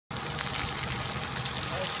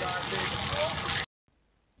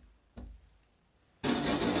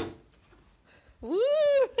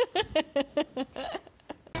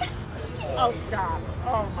Oh, stop.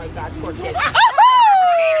 Oh my God, poor kid.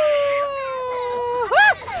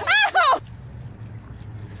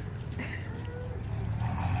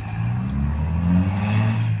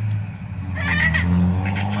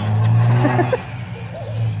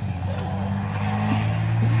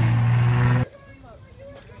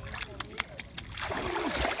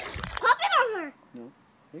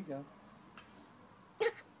 There you go.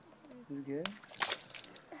 Is it good?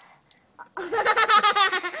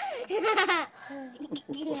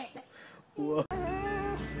 Whoa.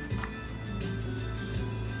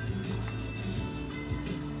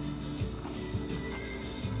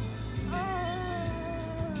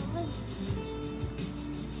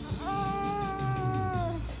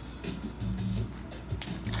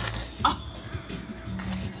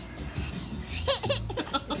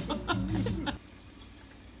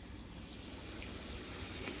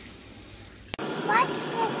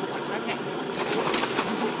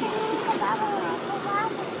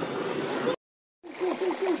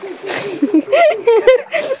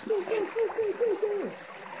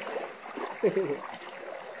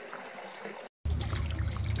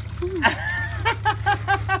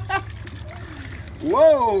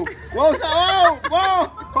 Whoa! Whoa! Whoa!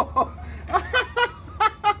 Whoa!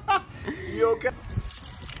 You okay?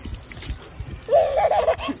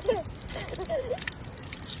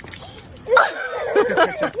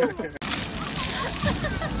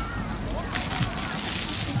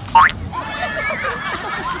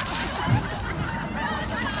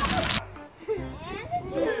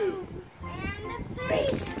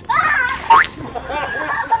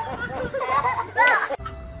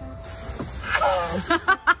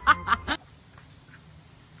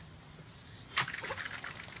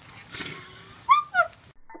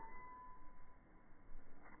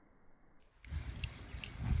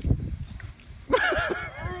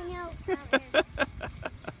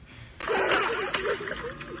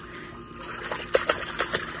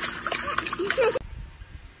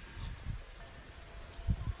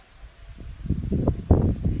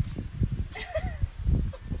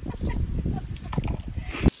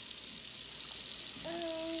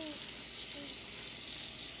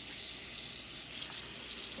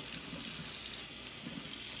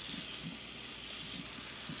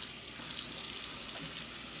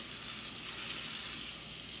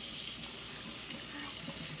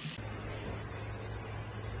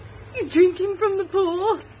 You're drinking from the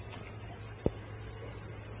pool.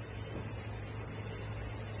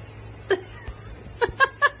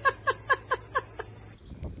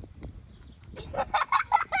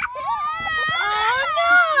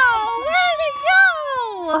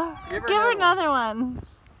 Give her another one.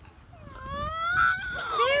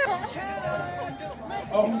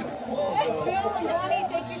 Bill and Bonnie,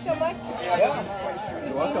 thank you so much. Yeah.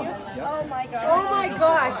 You're welcome. Yeah. Oh my God. Oh my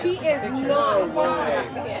gosh, he is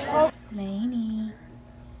not. Lainey.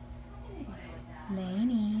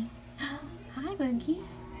 Lainey. Hi, Boogie.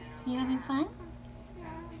 You having fun?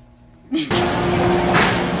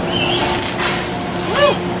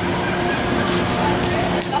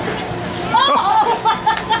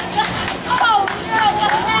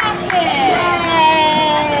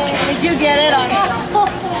 Did you get it on it?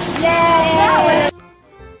 Yay!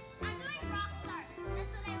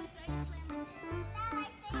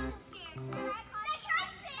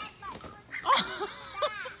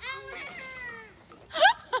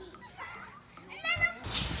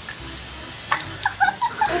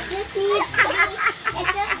 It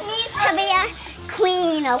just needs to be a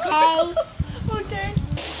queen, okay? Okay.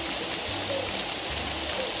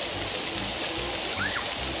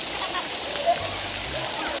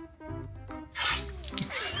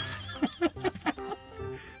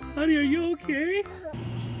 Honey, are you okay?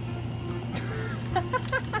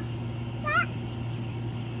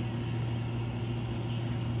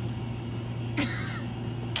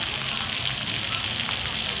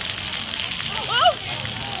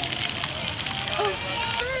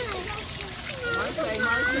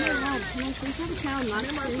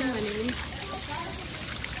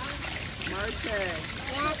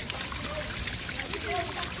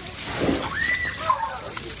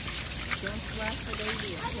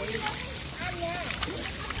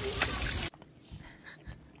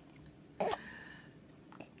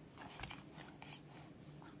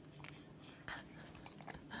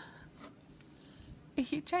 Are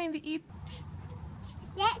you trying to eat?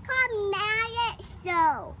 That's called maggot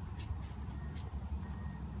show.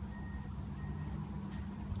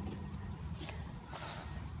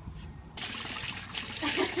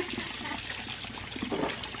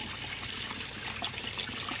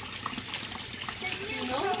 You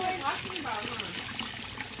know what we're talking about, huh?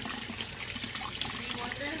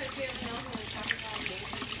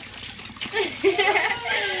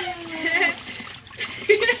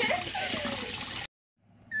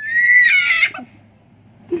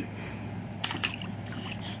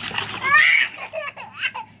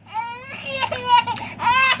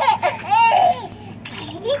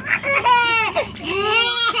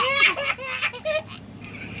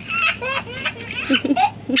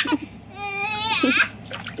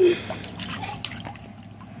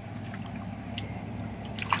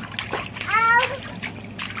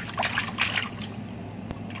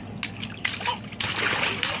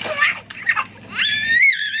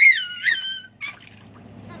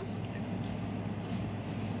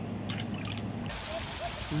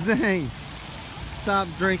 Zane, stop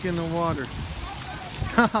drinking the water.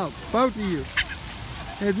 Stop, both of you.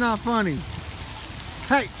 It's not funny.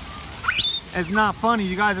 Hey, it's not funny.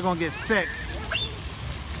 You guys are gonna get sick.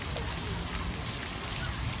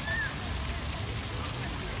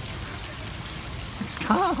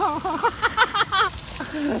 Stop.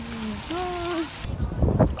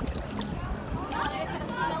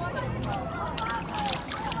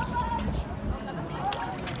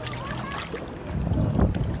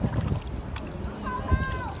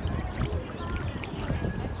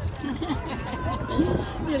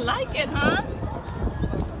 You like it, huh?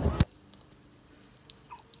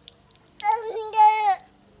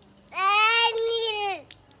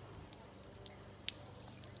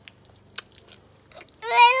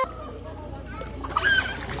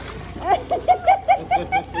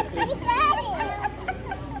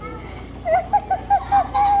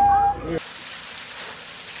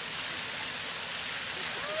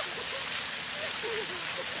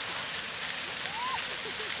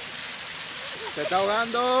 ¡Se está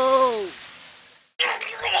ahogando!